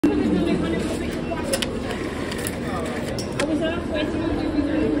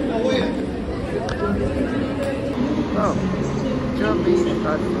Well, Germany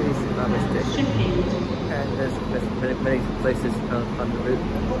has these station, and there's many places on the route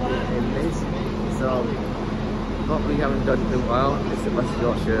in these. So what we haven't done in a while is the West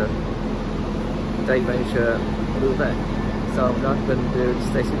Yorkshire day venture Roulette. So we're not going to do the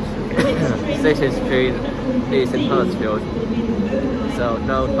station screen is in Huddersfield. So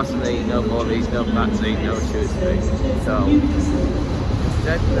no Mussolini, no Morley's, no Batley, no Shrewsbury. So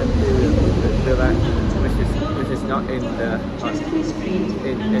instead we're going to do Roulette, which is not in the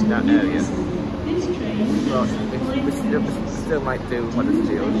in that area. But we still might do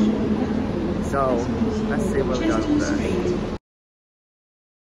Huddersfield. So let's see what we got first.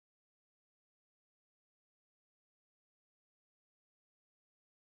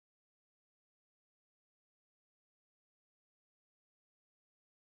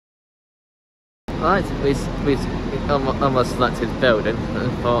 Right, we almost selected building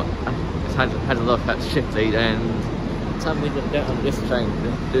and thought I had a look at Shipley and told me that get on this train,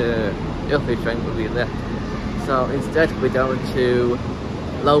 the other train will be left. So instead we're going to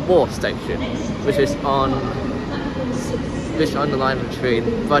Roulette station, which is on the line between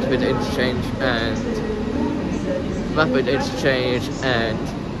Bradford Interchange and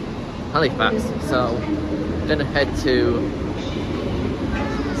Halifax. So then head to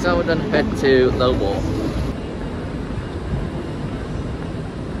Roulette.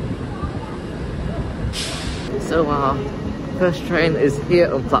 So our first train is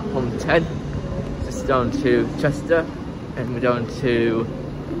here on platform 10. Just down to Chester, and we're going to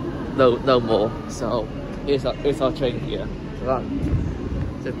Roulette. So here's our train here. So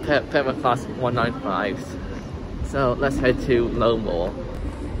that's Pema Class 195s. So let's head to Roulette.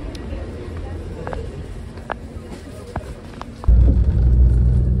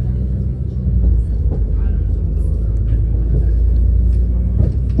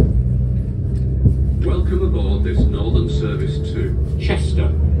 Welcome aboard this northern service to Chester.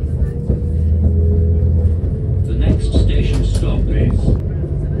 The next station stop is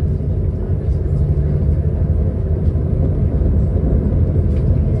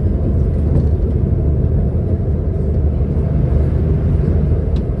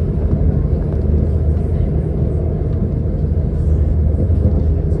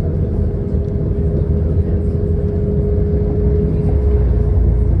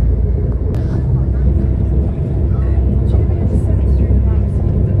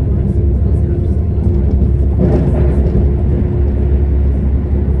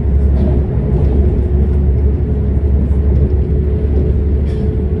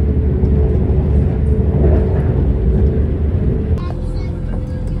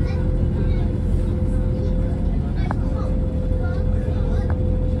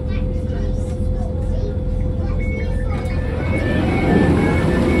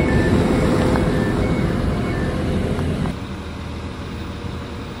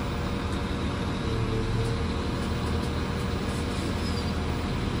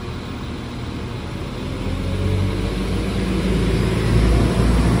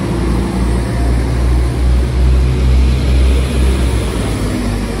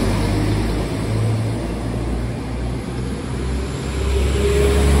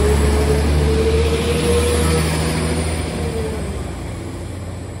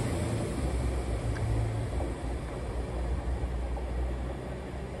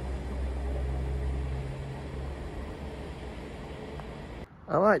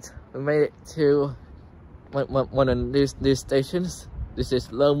Alright, we made it to one of the new stations. This is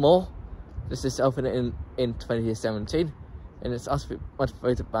Roulette. This is opened in 2017, and it's also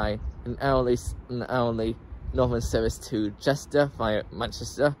motivated by an hourly northern service to Chester via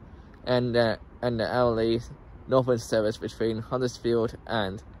Manchester, and the hourly northern service between Huddersfield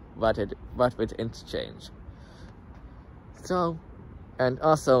and Bradford Interchange. So, and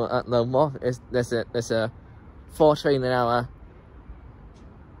also at Roulette there's a 4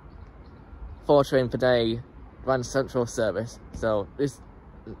 train per day Grand Central service. So this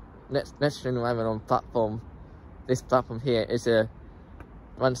next train arriving on this platform here is a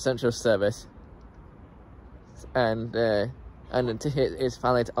Grand Central service, and the ticket is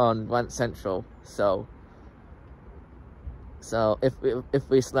valid on Grand Central. So if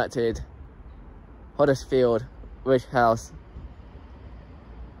we selected Huddersfield, Ridge House,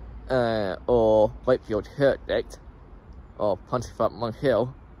 or Wakefield Hertgate, or Pontefract Monk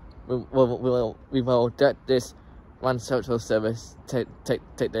Hill, we will get this Grand Central service take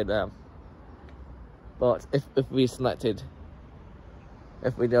them down. But if we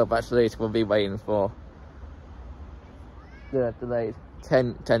know Bachelor, we'll be waiting for the delayed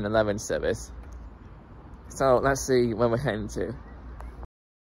 10-11 service. So let's see where we're heading to.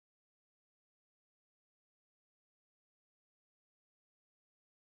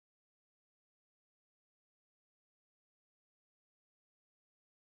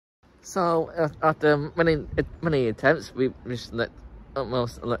 So after many attempts, we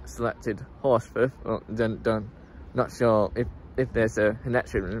almost selected Horsforth. Well, done. Not sure if there's a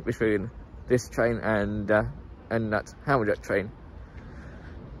connection between this train and that Hamilton train.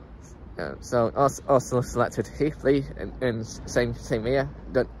 So also selected Heathley in same year.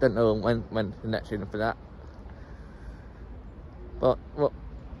 Don't know when connection for that. But well,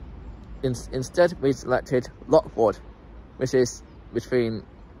 instead we selected Lockwood, which is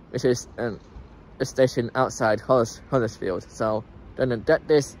a station outside Huddersfield. So then get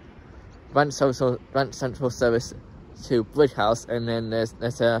this Grand Central service to Bridge House, and then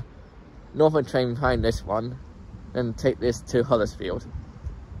there's a northern train behind this one, and take this to Huddersfield.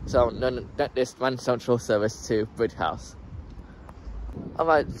 So then get this Grand Central service to Bridge House.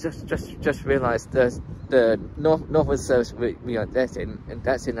 Alright, just realised the northern service we are getting, and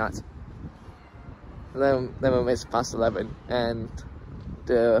that's in at 11 minutes past 11, and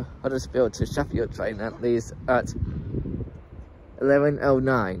the Huddersfield to Sheffield train that leaves at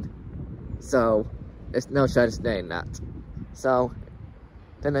 11:09. So there's no chance of getting that. So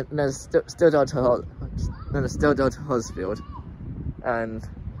then there's still down to Huddersfield, and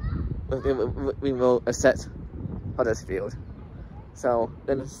we will accept Huddersfield. So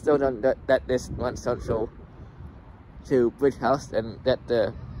then still don't get this Grand Central to Bridge House, and get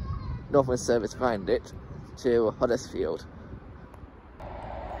the northern service behind it to Huddersfield.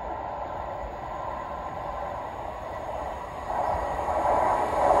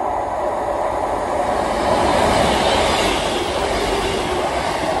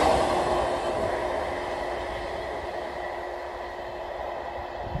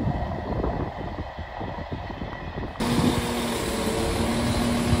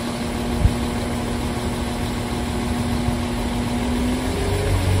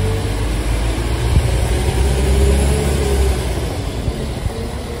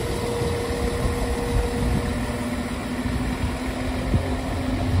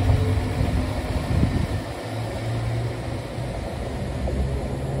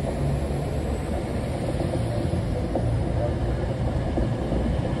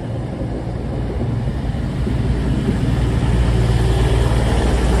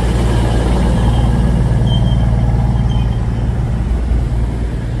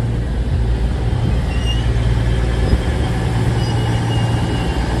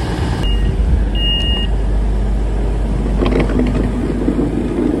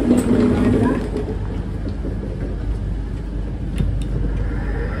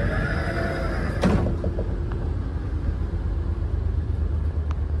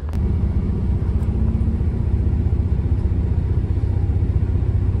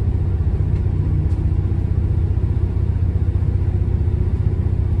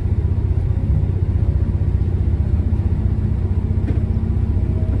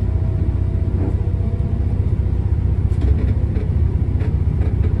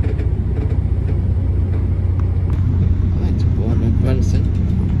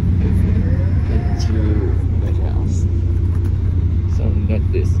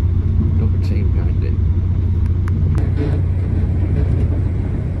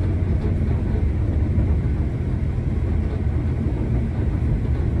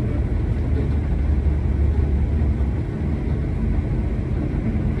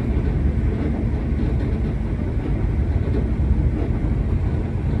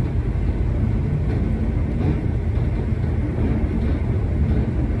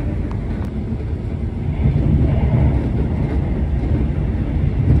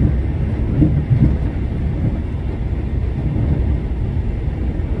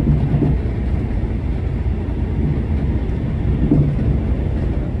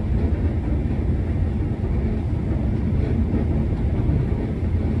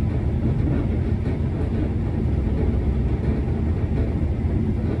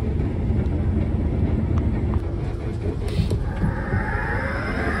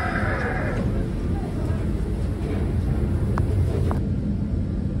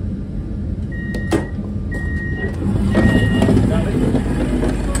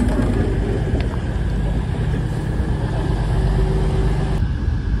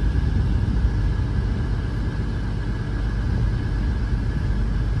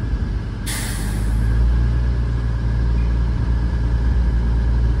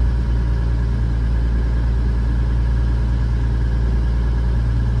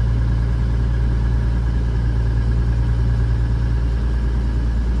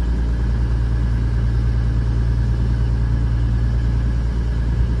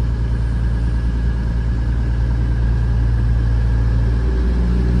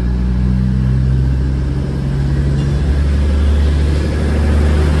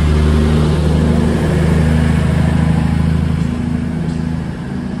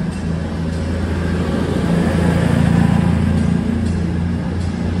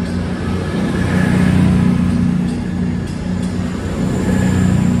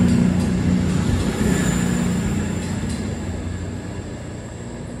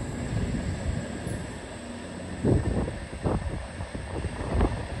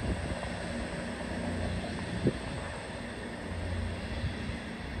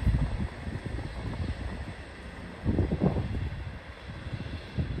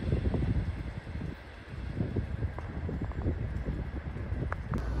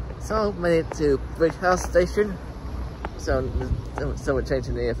 So made it to Bridge House Station. So we're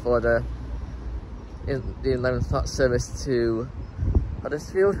changing here for the 11 o'clock service to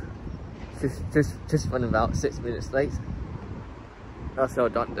Huddersfield. Just running about 6 minutes late. Also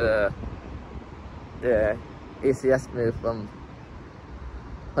got the ECS move from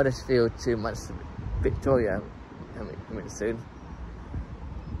Huddersfield to Manchester Victoria coming soon.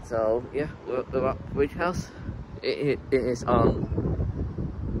 So yeah, we're at Bridge House. It is on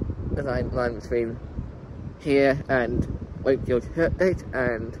the line between here and Wakefield Kirkgate,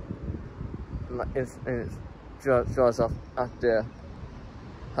 and it draws off after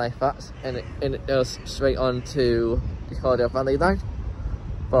Halifax, and it goes straight on to the Cardiff Valley line.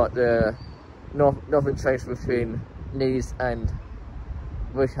 But the northern trains between Leeds and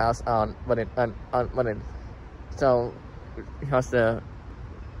Bridge House aren't running. So it has the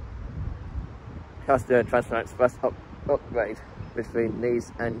Transport Express upgrade between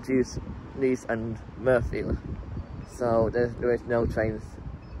Leeds and Murfield. So there is no trains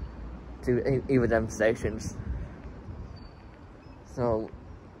to either of them stations. So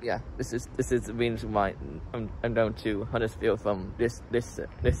yeah, this is the reason why I'm going to Huddersfield from this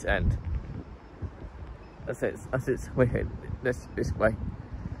end. As it's way this way.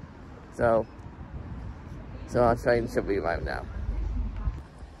 So our train should be right now.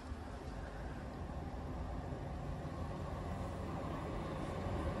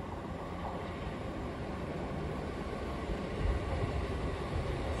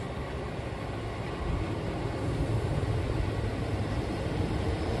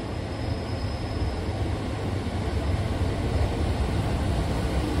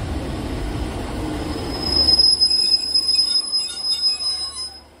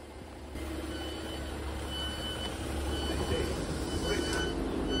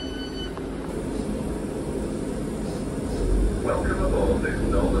 Welcome aboard this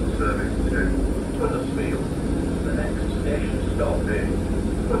Northern service to Huddersfield. The next station stop is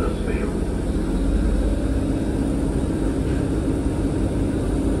Huddersfield.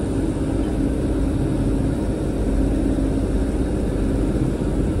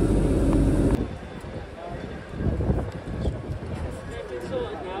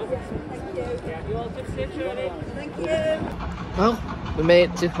 Well, we made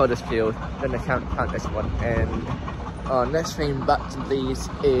it to Huddersfield, then I count this one, and our next train back to Leeds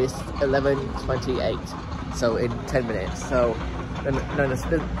is 11:28, so in 10 minutes. So then I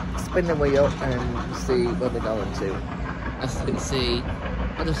spin the wheel and see where we're going to. As you can see,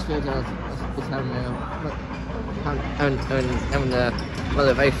 Huddersfield is having an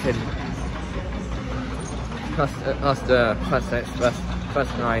elevation across the Transport Express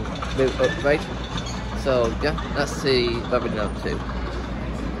first line route upgrade. So yeah, let's see where we're going to.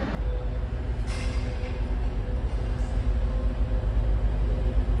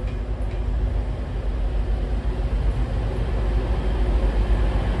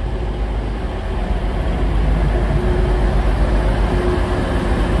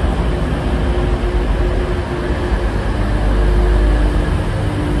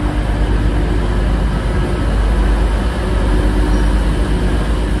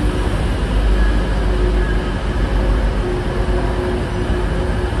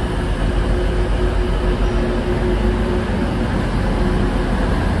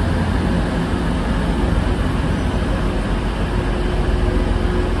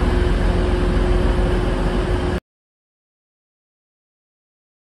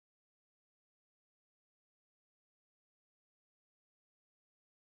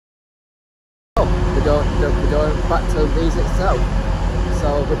 We're going back to Leeds itself. So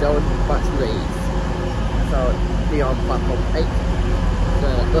we're going back to Leeds. So be on platform 8.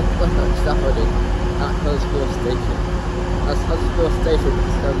 Look at scaffolding at Huddersfield Station. As Huddersfield Station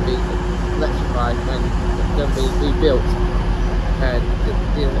is going to be electrified and going to be rebuilt, and the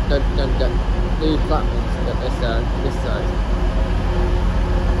new platforms at this side.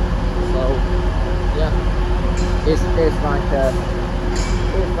 So yeah, it's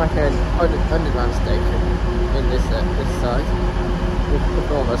like an underground station in this side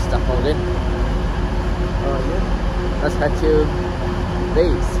with all the scaffolding. Yeah. Let's head to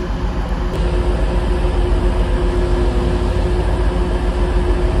Leeds.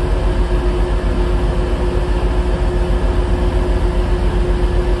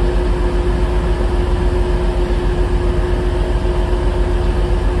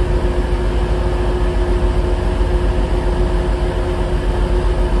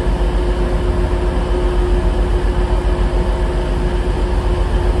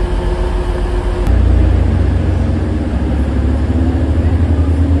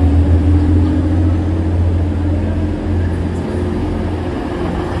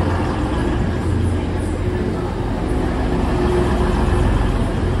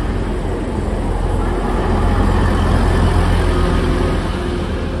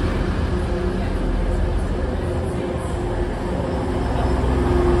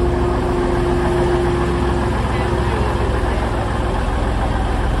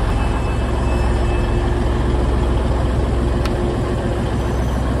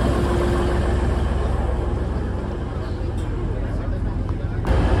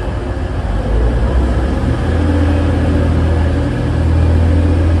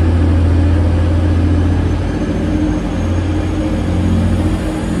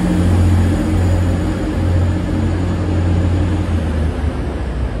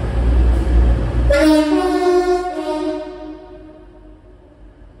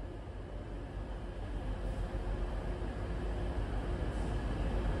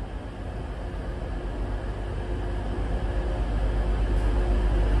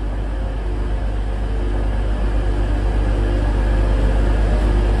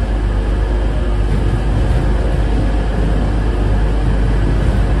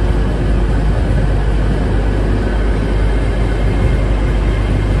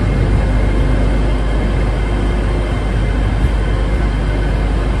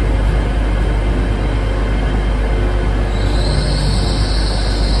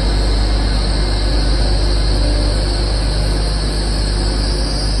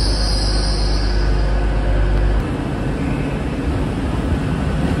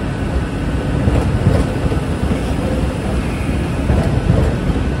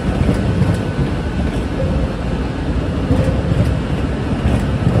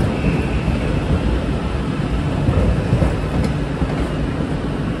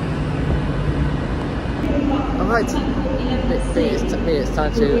 Right, it's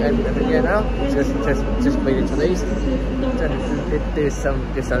time to end the video now. Just made it to Leeds. Do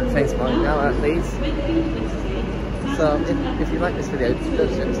some things for now at Leeds. So if you like this video, don't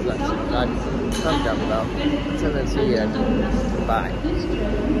forget to subscribe, comment down below. Until then, see you and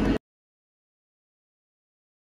bye.